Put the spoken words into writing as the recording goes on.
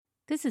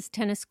This is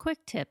Tennis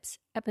Quick Tips,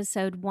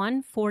 episode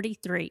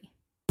 143.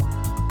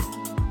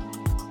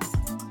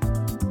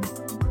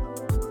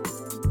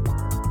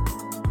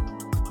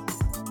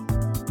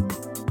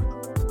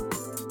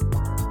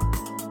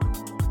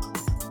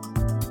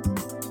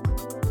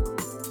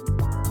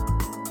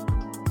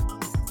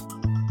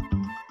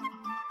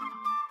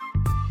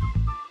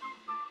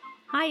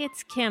 Hi,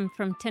 it's Kim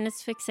from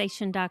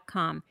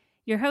TennisFixation.com,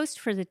 your host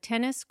for the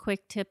Tennis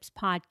Quick Tips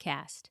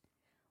podcast.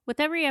 With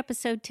every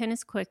episode,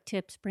 Tennis Quick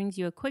Tips brings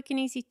you a quick and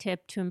easy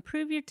tip to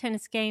improve your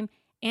tennis game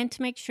and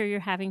to make sure you're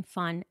having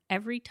fun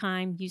every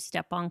time you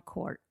step on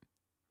court.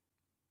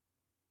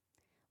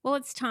 Well,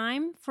 it's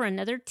time for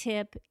another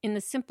tip in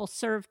the Simple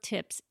Serve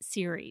Tips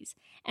series.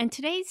 And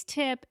today's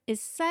tip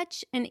is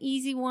such an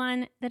easy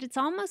one that it's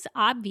almost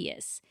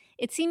obvious.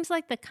 It seems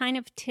like the kind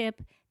of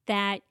tip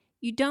that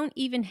you don't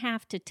even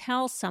have to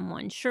tell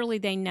someone. Surely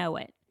they know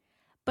it.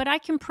 But I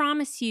can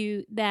promise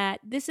you that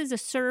this is a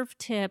serve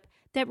tip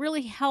that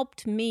really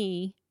helped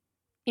me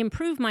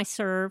improve my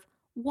serve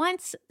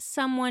once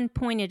someone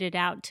pointed it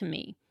out to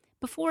me.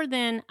 Before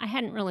then, I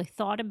hadn't really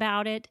thought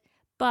about it,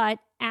 but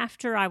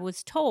after I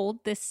was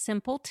told this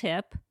simple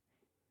tip,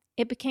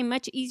 it became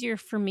much easier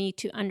for me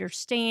to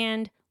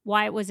understand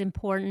why it was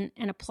important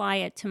and apply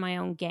it to my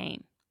own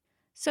game.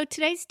 So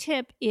today's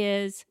tip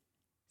is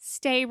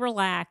stay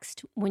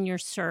relaxed when you're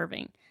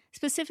serving.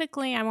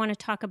 Specifically, I want to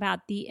talk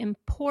about the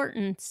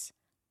importance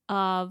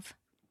of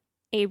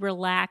a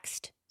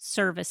relaxed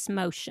service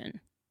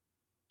motion.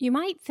 You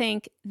might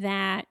think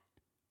that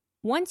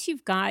once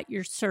you've got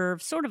your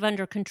serve sort of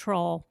under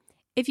control,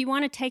 if you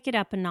want to take it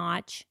up a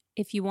notch,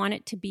 if you want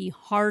it to be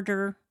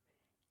harder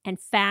and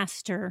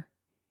faster,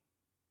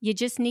 you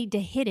just need to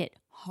hit it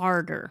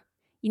harder.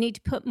 You need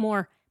to put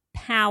more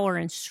power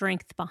and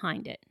strength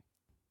behind it.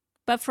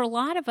 But for a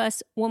lot of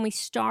us, when we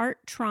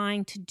start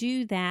trying to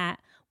do that,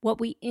 what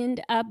we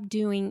end up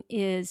doing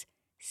is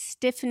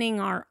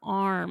stiffening our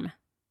arm,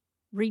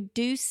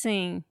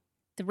 reducing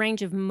the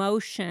range of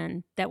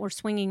motion that we're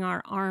swinging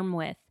our arm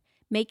with,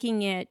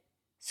 making it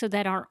so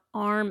that our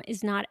arm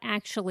is not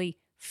actually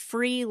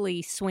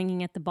freely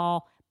swinging at the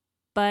ball,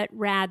 but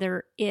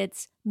rather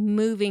it's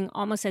moving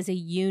almost as a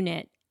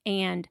unit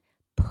and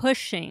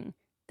pushing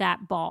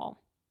that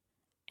ball.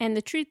 And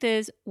the truth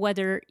is,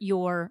 whether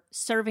you're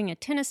serving a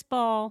tennis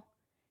ball,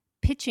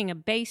 pitching a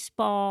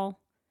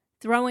baseball,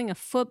 throwing a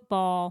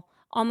football,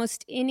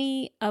 almost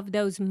any of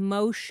those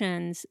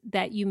motions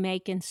that you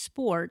make in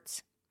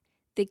sports,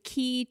 the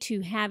key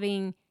to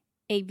having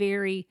a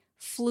very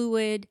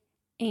fluid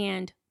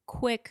and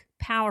quick,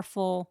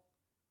 powerful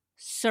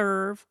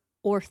serve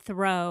or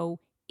throw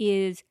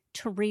is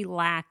to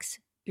relax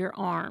your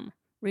arm.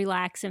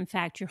 Relax, in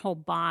fact, your whole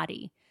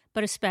body,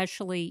 but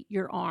especially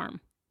your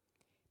arm.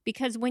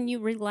 Because when you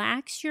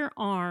relax your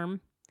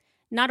arm,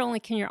 not only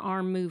can your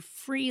arm move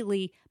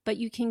freely, but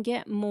you can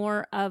get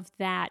more of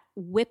that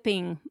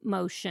whipping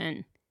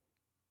motion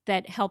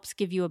that helps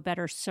give you a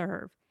better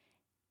serve.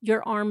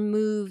 Your arm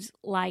moves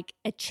like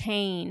a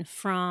chain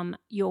from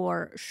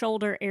your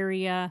shoulder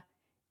area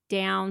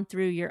down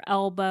through your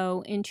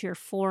elbow into your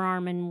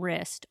forearm and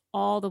wrist,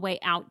 all the way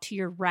out to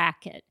your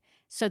racket,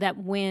 so that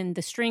when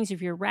the strings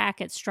of your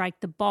racket strike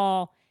the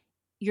ball,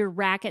 your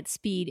racket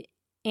speed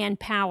and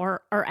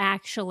power are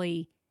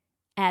actually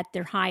at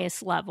their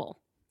highest level.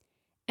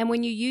 And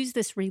when you use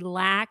this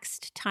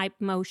relaxed type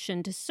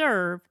motion to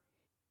serve,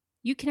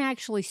 you can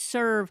actually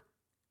serve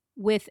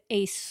with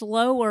a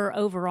slower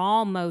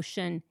overall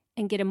motion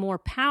and get a more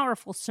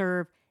powerful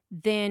serve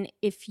than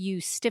if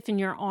you stiffen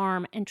your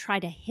arm and try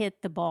to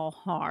hit the ball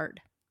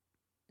hard.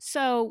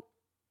 So,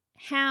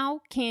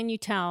 how can you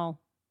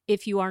tell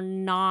if you are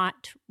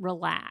not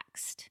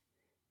relaxed?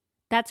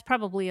 That's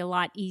probably a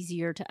lot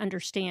easier to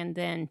understand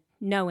than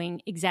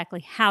knowing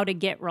exactly how to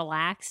get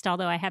relaxed,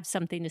 although I have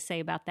something to say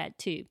about that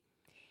too.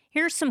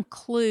 Here are some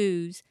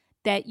clues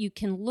that you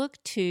can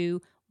look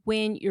to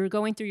when you're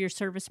going through your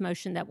service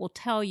motion that will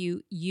tell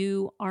you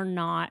you are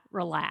not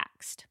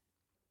relaxed.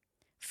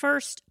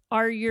 First,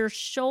 are your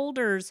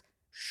shoulders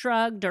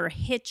shrugged or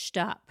hitched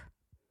up?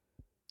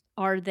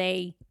 Are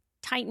they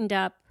tightened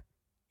up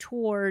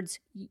towards,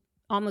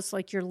 almost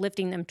like you're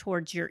lifting them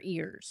towards your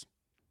ears?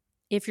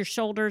 If your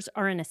shoulders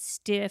are in a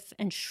stiff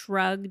and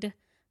shrugged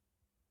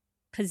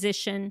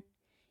position,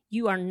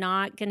 you are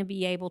not going to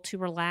be able to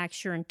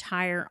relax your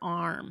entire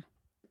arm.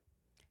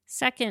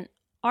 Second,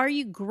 are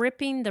you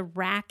gripping the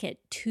racket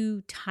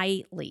too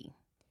tightly?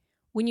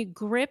 When you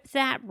grip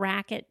that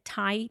racket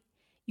tight,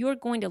 you're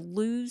going to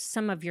lose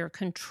some of your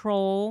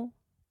control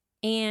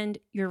and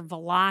your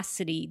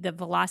velocity, the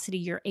velocity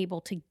you're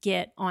able to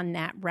get on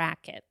that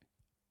racket.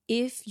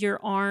 If your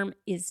arm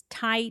is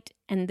tight,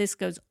 and this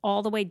goes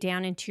all the way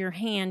down into your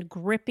hand,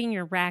 gripping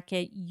your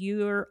racket,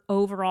 your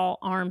overall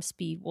arm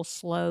speed will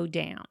slow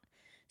down.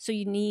 So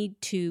you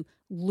need to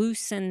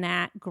loosen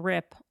that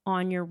grip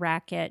on your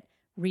racket,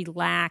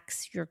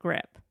 relax your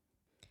grip.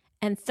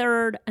 And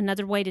third,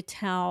 another way to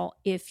tell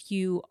if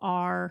you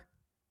are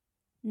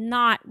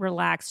not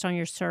relaxed on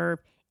your serve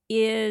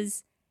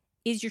is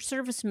your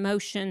service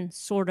motion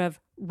sort of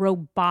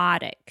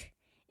robotic?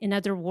 In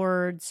other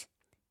words,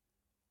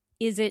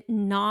 is it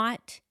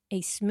not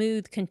a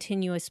smooth,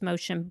 continuous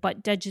motion,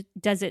 but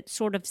does it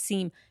sort of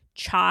seem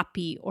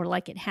choppy or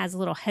like it has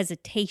little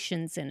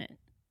hesitations in it?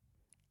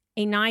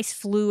 A nice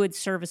fluid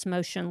service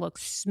motion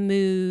looks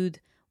smooth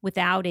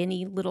without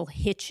any little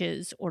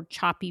hitches or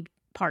choppy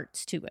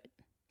parts to it.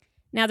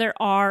 Now, there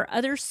are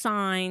other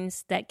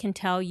signs that can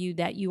tell you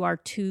that you are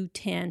too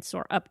tense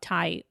or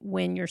uptight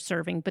when you're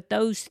serving, but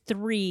those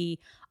three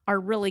are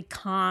really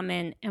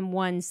common and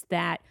ones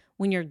that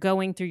when you're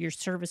going through your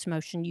service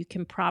motion, you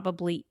can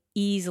probably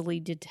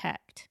easily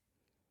detect.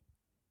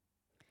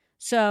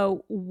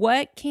 So,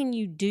 what can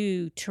you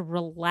do to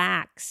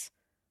relax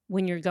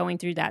when you're going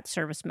through that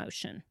service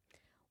motion?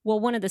 Well,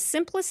 one of the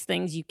simplest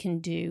things you can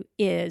do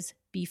is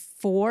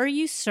before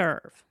you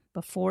serve,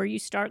 before you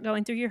start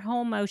going through your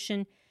whole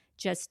motion,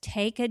 just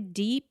take a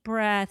deep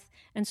breath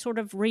and sort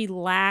of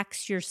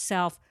relax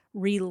yourself,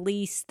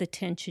 release the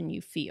tension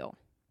you feel.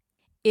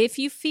 If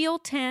you feel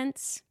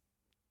tense,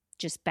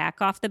 just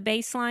back off the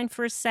baseline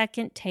for a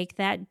second, take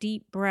that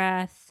deep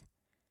breath,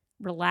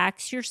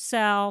 relax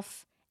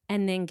yourself,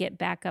 and then get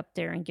back up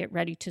there and get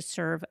ready to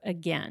serve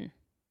again.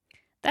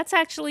 That's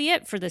actually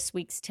it for this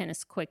week's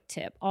Tennis Quick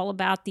Tip, all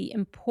about the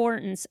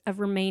importance of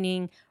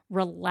remaining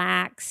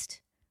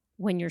relaxed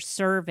when you're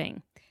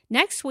serving.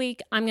 Next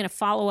week, I'm going to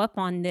follow up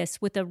on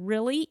this with a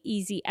really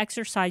easy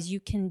exercise you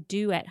can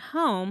do at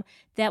home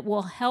that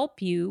will help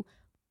you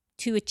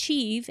to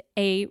achieve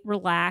a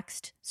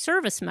relaxed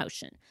service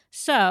motion.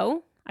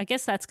 So I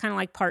guess that's kind of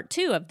like part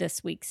 2 of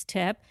this week's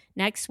tip.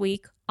 Next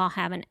week, I'll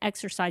have an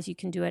exercise you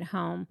can do at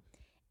home,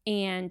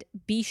 and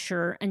be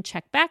sure and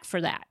check back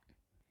for that.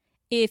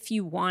 If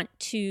you want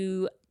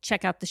to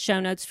check out the show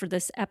notes for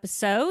this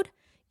episode,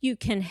 you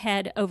can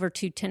head over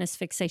to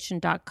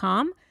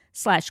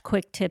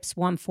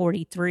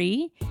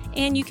tennisfixation.com/quicktips143,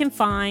 and you can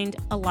find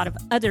a lot of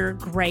other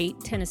great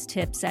tennis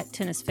tips at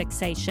Tennis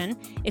Fixation.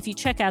 If you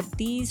check out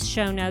these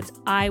show notes,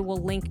 I will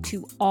link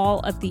to all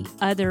of the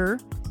other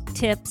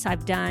tips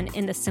I've done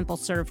in the Simple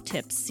Serve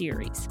Tips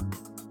series.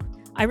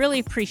 I really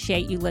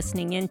appreciate you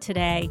listening in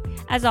today.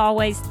 As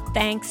always,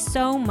 thanks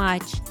so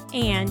much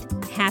and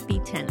happy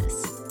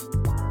tennis.